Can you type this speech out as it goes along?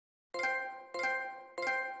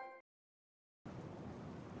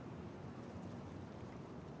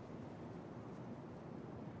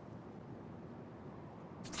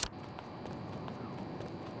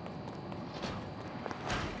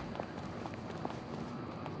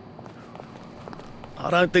I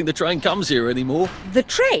don't think the train comes here anymore. The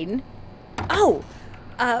train? Oh,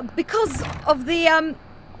 because of the,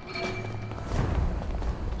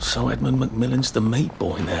 So Edmund Macmillan's the meat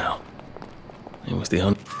boy now. He was the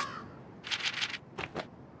only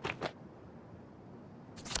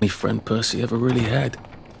friend Percy ever really had.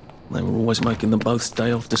 They were always making them both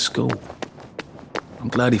stay off to school. I'm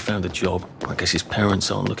glad he found a job. I guess his parents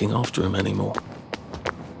aren't looking after him anymore.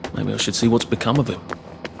 Maybe I should see what's become of him.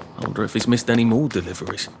 I wonder if he's missed any more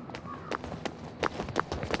deliveries.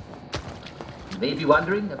 You may be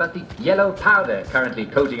wondering about the yellow powder currently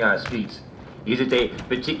coating our streets. Is it a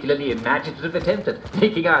particularly imaginative attempt at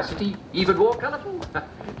making our city even more colourful?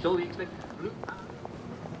 Shall we expect blue powder?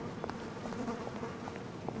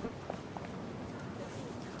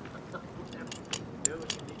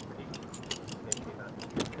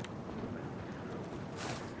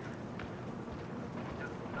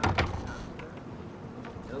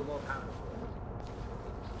 No more powder.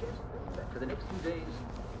 Suggest that for the next few days,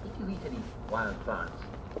 if you eat any wild plants,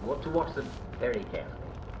 you ought to watch them very carefully.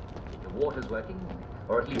 If the water's working,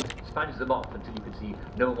 or at least sponge them off until you can see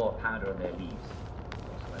no more powder on their leaves.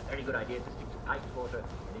 Also, a very good idea to stick to piped water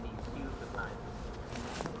in any sealed supplies.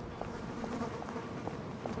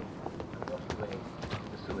 Wash away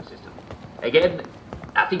the sewer system. Again,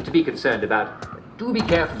 nothing to be concerned about. Do be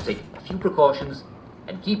careful to take a few precautions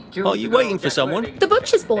and keep to. Are you waiting for someone? The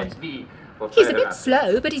butcher's boy. That's me. He's a bit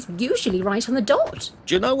slow, but he's usually right on the dot.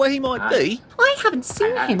 Do you know where he might be? I haven't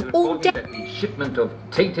seen I have him to all inform you day. that the shipment of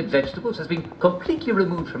tainted vegetables has been completely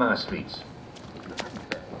removed from our streets.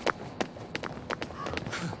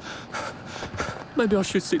 Maybe I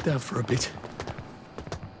should sit down for a bit.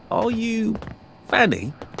 Are you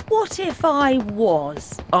Fanny? What if I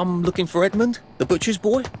was? I'm looking for Edmund, the butcher's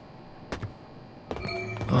boy.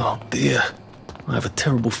 Oh dear. I have a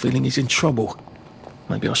terrible feeling he's in trouble.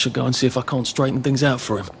 Maybe I should go and see if I can't straighten things out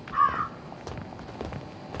for him.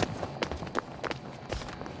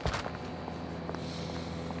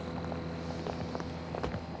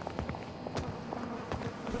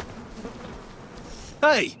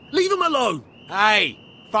 Hey, leave him alone! Hey,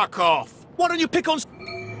 fuck off. Why don't you pick on...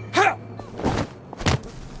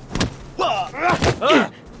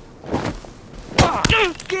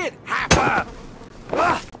 Get happy.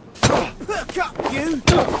 Cut you.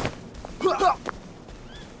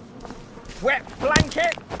 Wet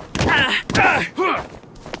blanket.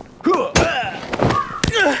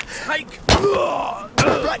 Take.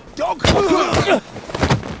 Black dog.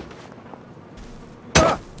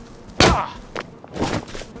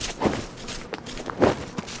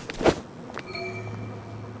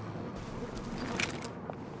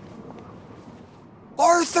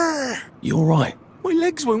 Arthur! You all right? My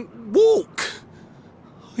legs won't walk.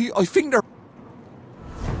 I think they're...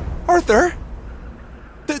 Arthur?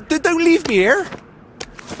 Don't leave me here.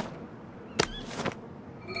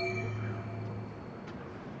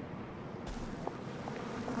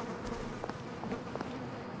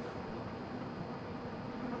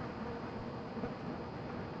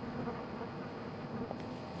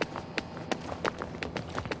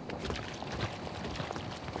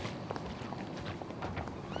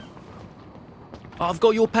 I've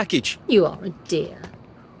got your package. You are a dear.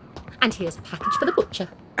 And here's a package for the butcher.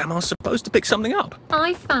 Am I supposed to pick something up?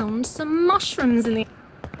 I found some mushrooms in the...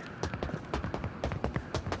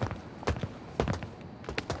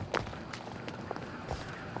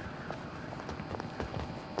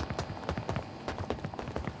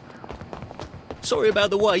 Sorry about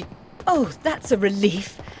the wait. Oh, that's a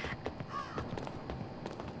relief.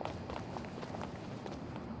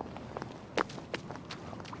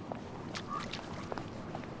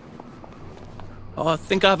 I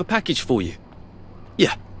think I have a package for you.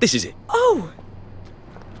 Yeah, this is it. Oh!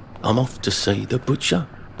 I'm off to see the butcher,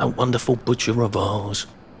 a wonderful butcher of ours.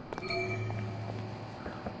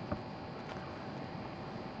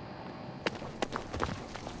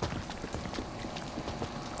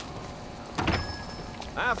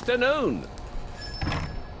 Afternoon.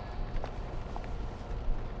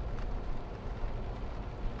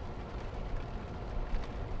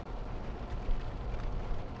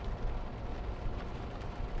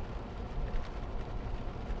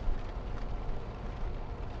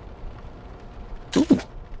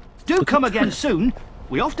 Do come again soon.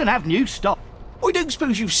 We often have new stock. I don't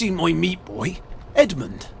suppose you've seen my meat boy,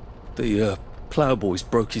 Edmund? The, ploughboy's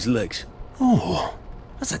broke his legs. Oh,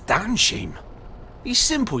 that's a damn shame. He's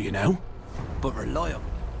simple, you know, but reliable.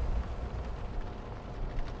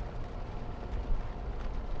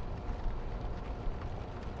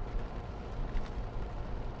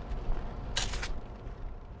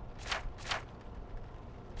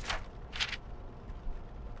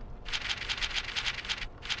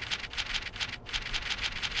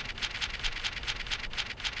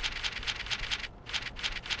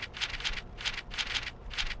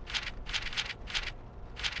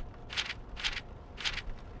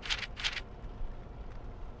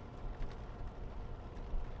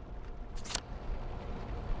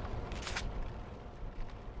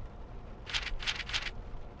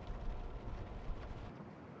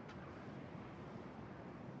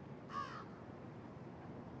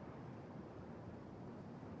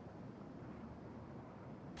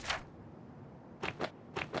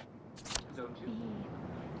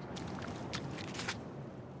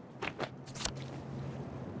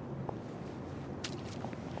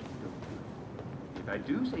 I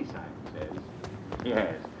do say Simon says.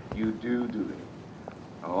 Yes, you do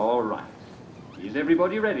it. All right. Is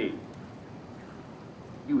everybody ready?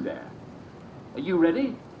 You there. Are you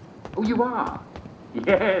ready? Oh, you are.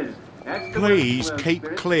 Yes. That's the Please word, keep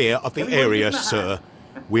Spirit. clear of the Everybody area, give 'em a sir.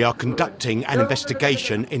 hand. We are Good. conducting an No,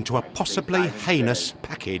 investigation no. into a I say possibly Simon heinous says.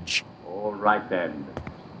 package. All right then.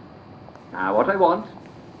 Now what I want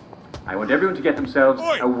everyone to get themselves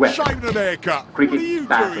a weapon. Shine the haircut. Cricket, What are you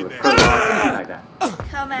bat, doing or a there? crowbar, anything like that.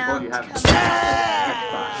 Come And all out, you have come is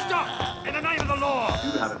out. Stop! In the name of the law!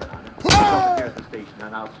 You have a banana. Stop here at the station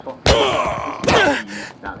and I'll stop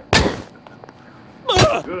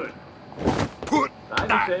you. Good. Put Simon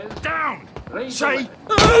that says, down! raise Say, the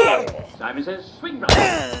weapon. Simon says, swing round.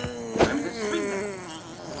 Simon says, swing round.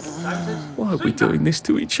 Simon says, Why are we swing doing round. this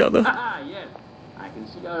to each other? Ah, yes. I can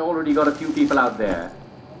see I already got a few people out there.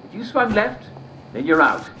 If you swung left, then you're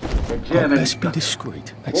out. The Oh, German. best be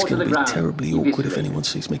discreet. It's Fall to going the to be ground. terribly Eviscerate awkward if it. anyone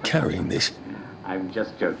sees me carrying this. I'm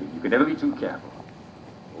just joking. You can never be too careful.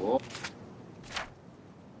 Oh.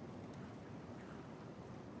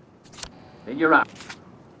 Then you're out.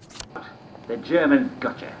 The German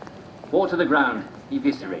gotcha. Fall to the ground.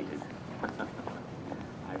 Eviscerated.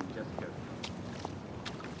 I'm just joking.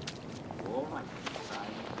 All right.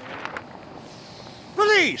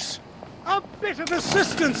 police! A bit of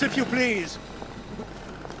assistance, if you please!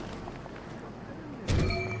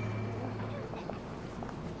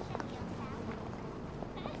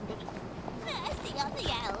 Mercy on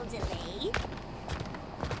the elderly.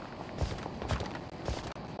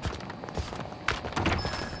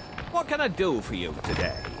 What can I do for you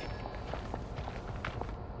today?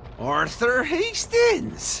 Arthur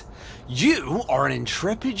Hastings! You are an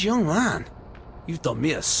intrepid young man. You've done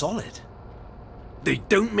me a solid. They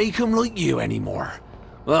don't make 'em like you anymore.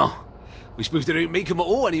 Well, we suppose they don't make 'em at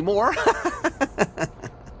all anymore.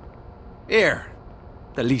 Here,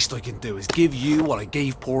 the least I can do is give you what I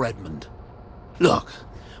gave poor Edmund. Look,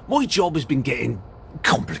 my job has been getting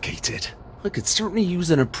complicated. I could certainly use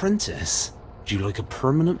an apprentice. Would you like a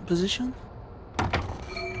permanent position?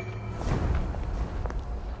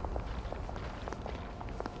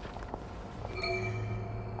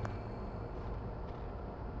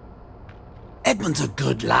 Edmund's a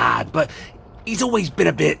good lad, but he's always been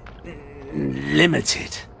a bit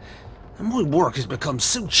limited. And my work has become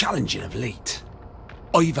so challenging of late.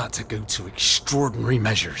 I've had to go to extraordinary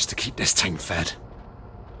measures to keep this town fed.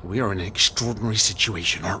 We are in an extraordinary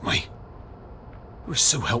situation, aren't we? You were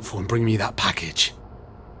so helpful in bringing me that package.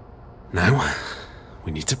 Now,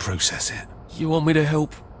 we need to process it. You want me to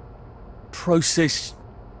help process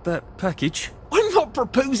that package? I'm not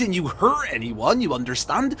proposing you hurt anyone, you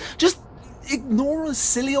understand? Just ignore a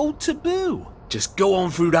silly old taboo. Just go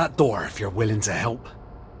on through that door if you're willing to help.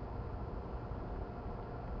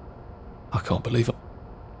 I can't believe it.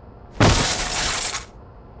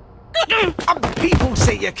 People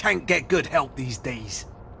say you can't get good help these days.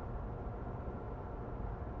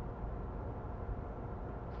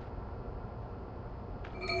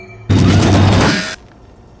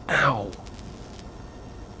 Ow.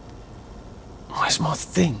 Where's my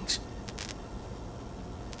things?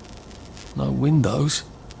 No windows.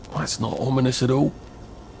 That's not ominous at all.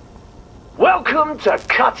 Welcome to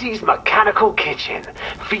Cutty's Mechanical Kitchen,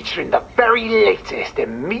 featuring the very latest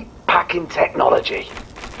in meat packing technology.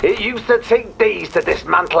 It used to take days to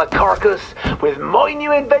dismantle a carcass. With my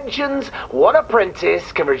new inventions, one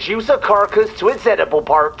apprentice can reduce a carcass to its edible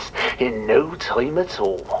parts in no time at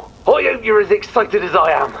all. I hope you're as excited as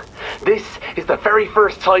I am. This is the very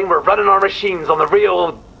first time we're running our machines on the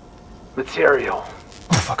real material.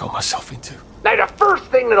 What have I got myself into? Now, the first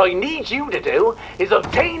thing that I need you to do is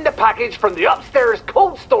obtain the package from the upstairs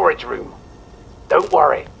cold storage room. Don't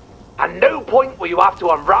worry. At no point will you have to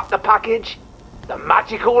unwrap the package. The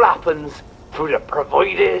magic all happens through the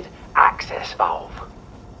provided access valve.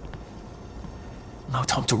 No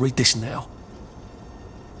time to read this now.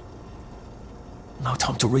 No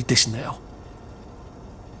time to read this now.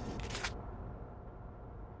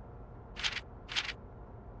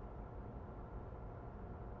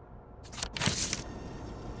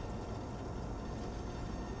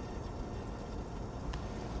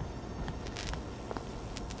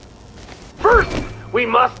 First, we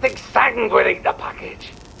must exsanguinate the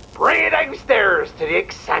package. Bring it downstairs to the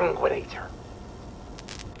exsanguinator.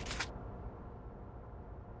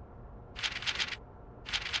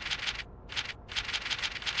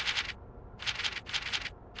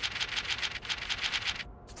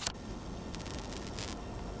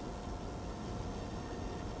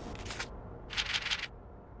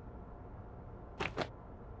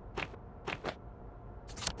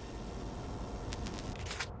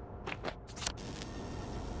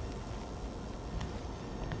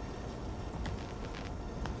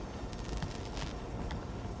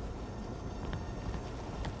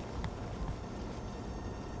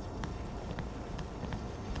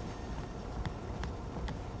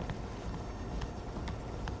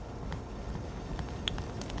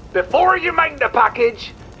 Before you mount the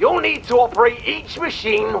package, you'll need to operate each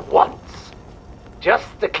machine once, just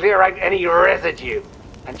to clear out any residue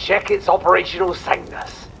and check its operational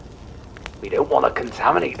soundness. We don't want to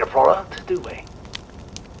contaminate the product, do we?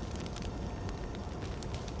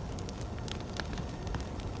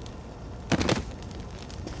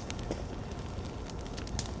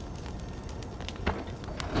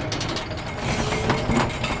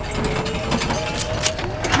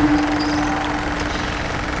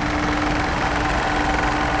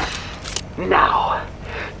 Now,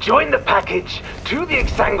 join the package to the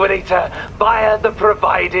exsanguinator via the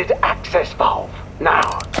provided access valve.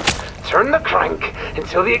 Now, turn the crank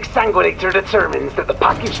until the exsanguinator determines that the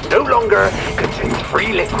package no longer contains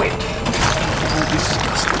free liquids. More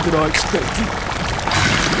disgusting than I expected.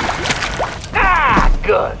 Ah,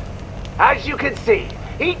 good. As you can see,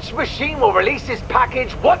 each machine will release its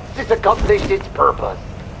package once it's accomplished its purpose.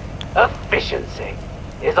 Efficiency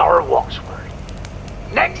is our watchword.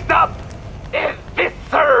 Next up,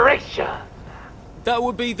 evisceration. That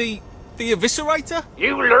would be the eviscerator?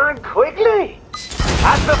 You learn quickly.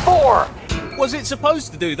 As before, Was it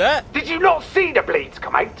supposed to do that? did you not see the blades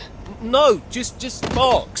come out? No, just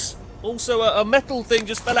marks. Also, a metal thing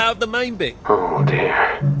just fell out of the main bit. Oh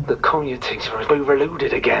dear, the commutator is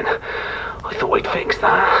overloaded again. I thought I'd fix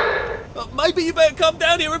that. Maybe you better come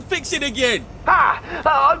down here and fix it again.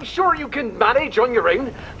 I'm sure you can manage on your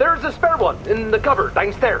own. There's a spare one in the cupboard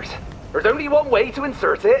downstairs. There's only one way to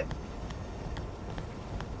insert it.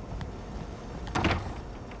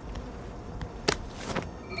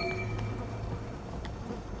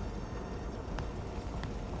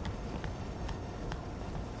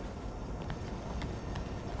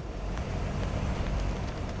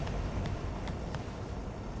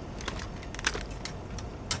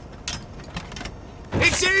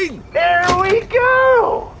 It's in! There we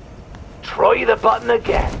go! Try the button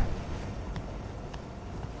again.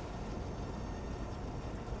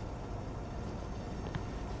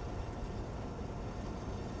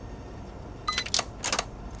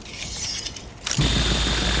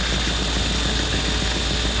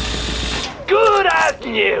 Good as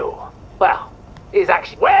new. Well, it's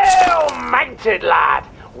actually well mounted, lad.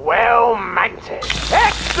 Well mounted.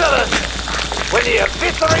 Excellent! When the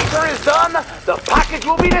eviscerator is done, the package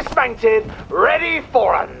will be dismounted, ready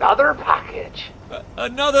for another package.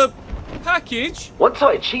 Another package? Once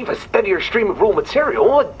I achieve a steadier stream of raw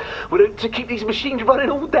material, I would hope to keep these machines running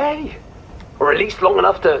all day. Or at least long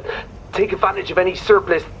enough to take advantage of any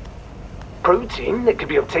surplus protein that could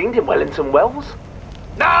be obtained in Wellington Wells.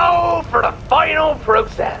 Now for the final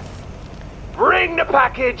process. Bring the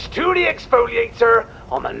package to the exfoliator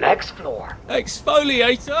on the next floor.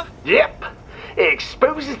 Exfoliator? Yep. It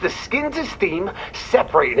exposes the skin to steam,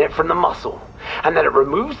 separating it from the muscle. And then it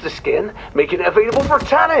removes the skin, making it available for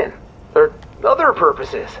tanning. Or other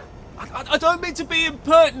purposes. I don't mean to be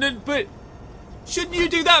impertinent, but shouldn't you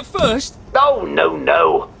do that first? Oh,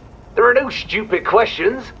 no. There are no stupid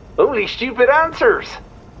questions, only stupid answers.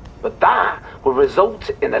 But that will result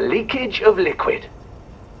in a leakage of liquid.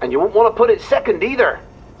 And you won't want to put it second either,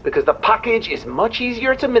 because the package is much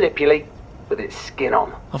easier to manipulate with its skin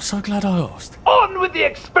on. I'm so glad I asked. On with the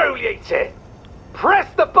exfoliator! Press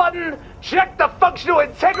the button, check the functional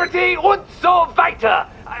integrity und so weiter.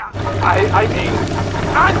 I mean,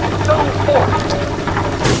 and so forth.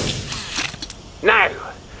 Now,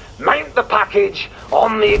 mount the package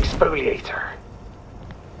on the exfoliator.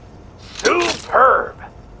 Superb!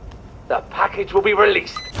 The package will be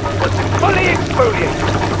released once it's fully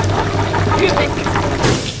exfoliated. Do you think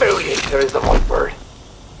exfoliator is the right word?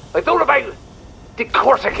 I thought about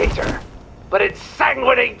decorticator, but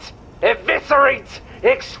insanguinate, eviscerate,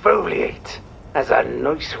 exfoliate has a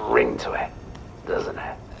nice ring to it, doesn't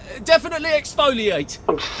it? Definitely exfoliate.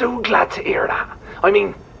 I'm so glad to hear that. I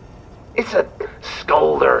mean, it's a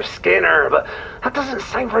scalder, skinner, but that doesn't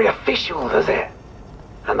sound very official, does it?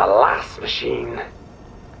 And the last machine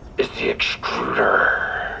is the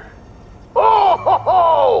extruder. Oh, ho,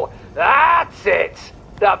 ho! That's it!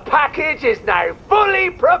 The package is now fully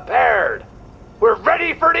prepared. We're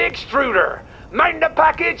ready for the extruder. Mount the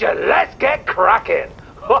package and let's get cracking.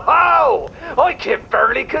 Ho, ho! I can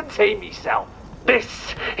barely contain myself. This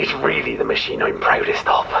is really the machine I'm proudest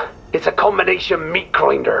of. It's a combination meat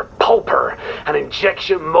grinder, pulper, and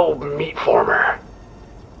injection mold meat former.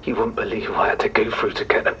 You wouldn't believe what I had to go through to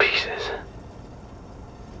get the pieces.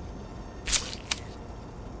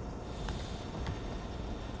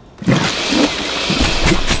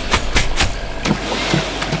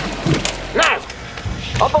 Now,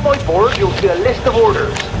 up on my board you'll see a list of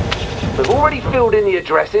orders. I've already filled in the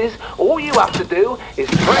addresses. All you have to do is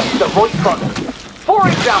press the right button. For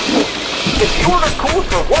example, if the order calls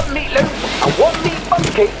for 1 meatloaf and 1 meat bun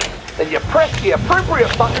cake, then you press the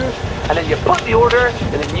appropriate buttons and then you put the order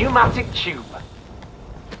in a pneumatic tube.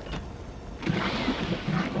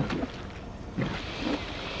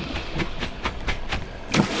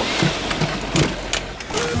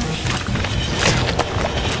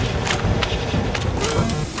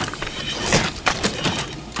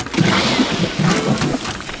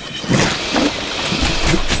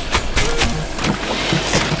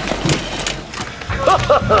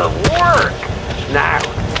 Work! Now,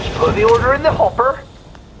 put the order in the hopper.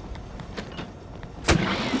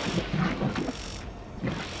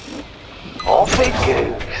 Off it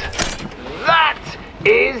goes. That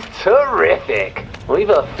is terrific. We've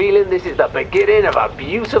a feeling this is the beginning of a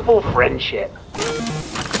beautiful friendship.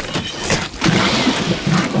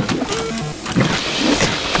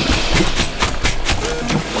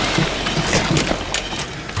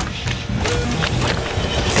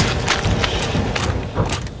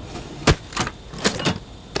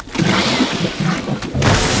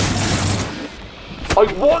 I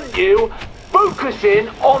want you focusing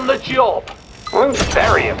on the job. I'm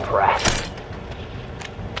very impressed.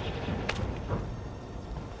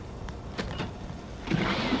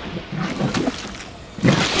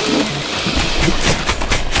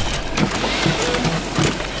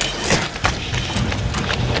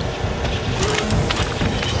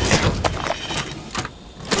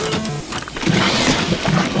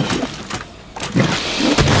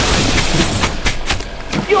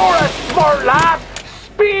 You're a smart lad.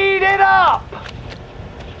 Speed it up!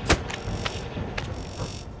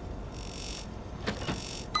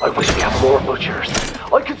 I wish we had more butchers.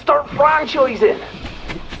 I could start franchising.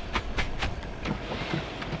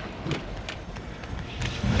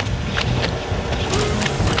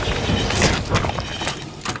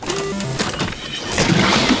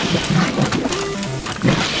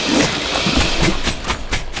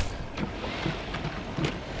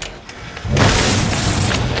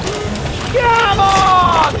 Come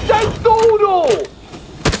on! Don't dawdle!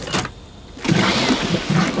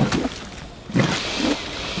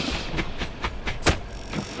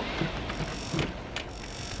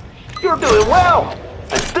 You're doing well,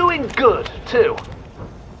 and doing good, too.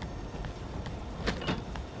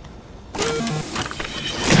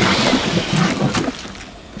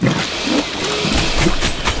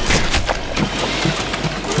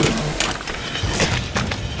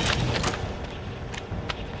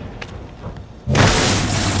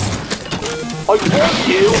 I want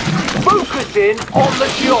you focusing on the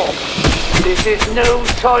job. This is no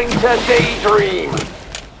time to daydream.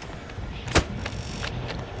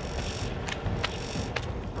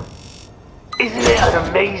 Isn't it an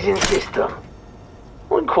amazing system?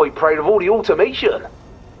 I'm quite proud of all the automation.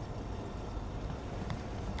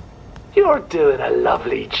 You're doing a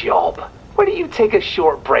lovely job. Why don't you take a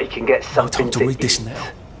short break and get No something time to read this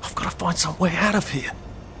now. I've got to find some way out of here.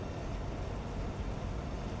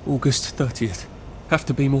 August 30th. Have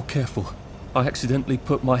to be more careful. I accidentally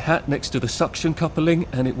put my hat next to the suction coupling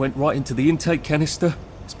and it went right into the intake canister.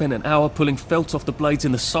 Spent an hour pulling felt off the blades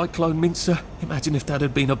in the cyclone mincer. Imagine if that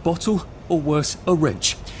had been a bottle, or worse, a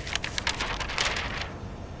wrench.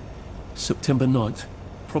 September 9th.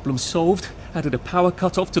 Problem solved. Added a power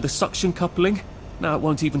cut-off to the suction coupling. Now it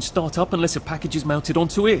won't even start up unless a package is mounted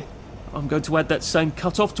onto it. I'm going to add that same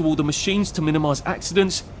cut-off to all the machines to minimise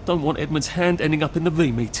accidents. Don't want Edmund's hand ending up in the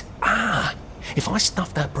V-meat. Ah! If I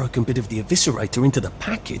stuff that broken bit of the eviscerator into the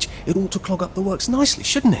package, it ought to clog up the works nicely,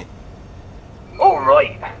 shouldn't it? All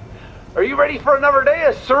right. Are you ready for another day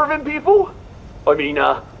of serving people? I mean,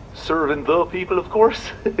 serving the people, of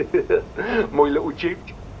course. My little joke.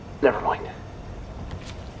 Never mind.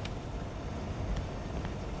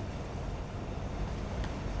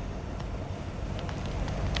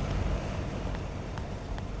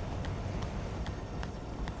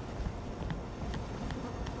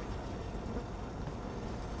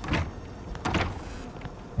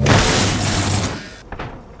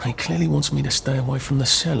 He clearly wants me to stay away from the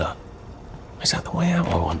cellar. Is that the way out,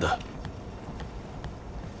 I wonder?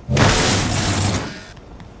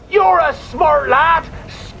 You're a smart lad!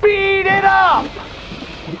 Speed it up!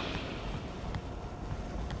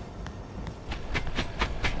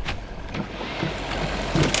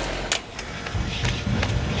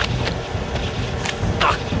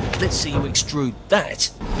 Ah, let's see you extrude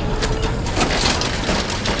that.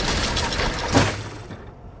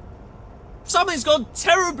 Something's gone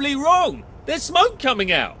terribly wrong. There's smoke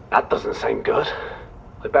coming out. That doesn't sound good.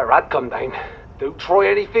 I better I'd come down. Don't try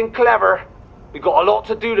anything clever. We got a lot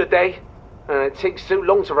to do today, and it takes so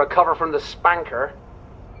long to recover from the spanker.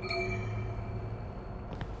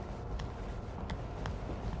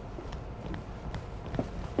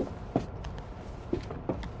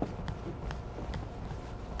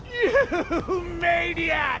 You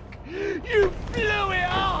maniac! You blew it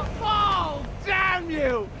off! Oh, damn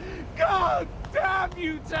you! God damn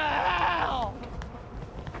you to hell!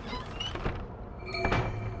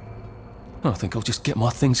 I think I'll just get my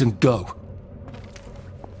things and go.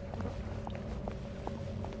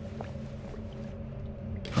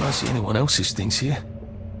 I don't see anyone else's things here.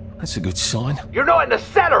 That's a good sign. You're not in the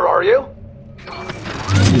cellar, are you?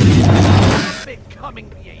 Becoming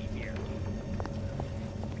behavior.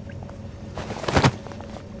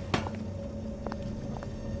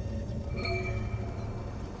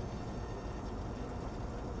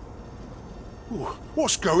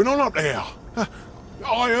 What's going on up there?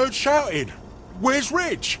 I heard shouting. Where's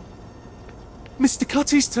Reg? Mr.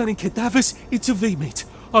 Cutty's turning cadavers into V-meat.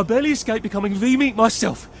 I barely escaped becoming V-meat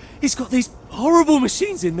myself. He's got these horrible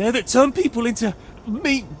machines in there that turn people into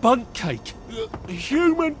meat bundt cake.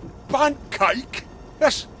 Human bundt cake?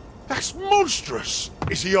 That's monstrous.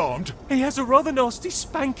 Is he armed? He has a rather nasty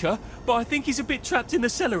spanker, but I think he's a bit trapped in the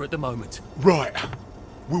cellar at the moment. Right.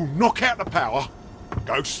 We'll knock out the power.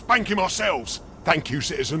 Go spank him ourselves. Thank you,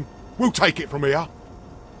 citizen. We'll take it from here.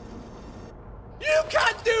 You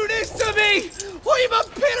can't do this to me! I'm a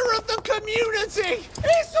pillar of the community!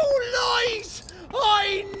 It's all lies!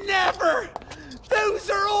 I never! Those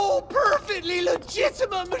are all perfectly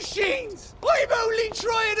legitimate machines! I'm only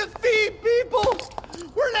trying to feed people!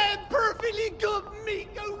 We're letting perfectly good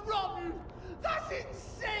meat go rotten! That's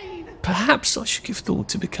insane! Perhaps I should give thought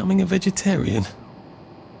to becoming a vegetarian.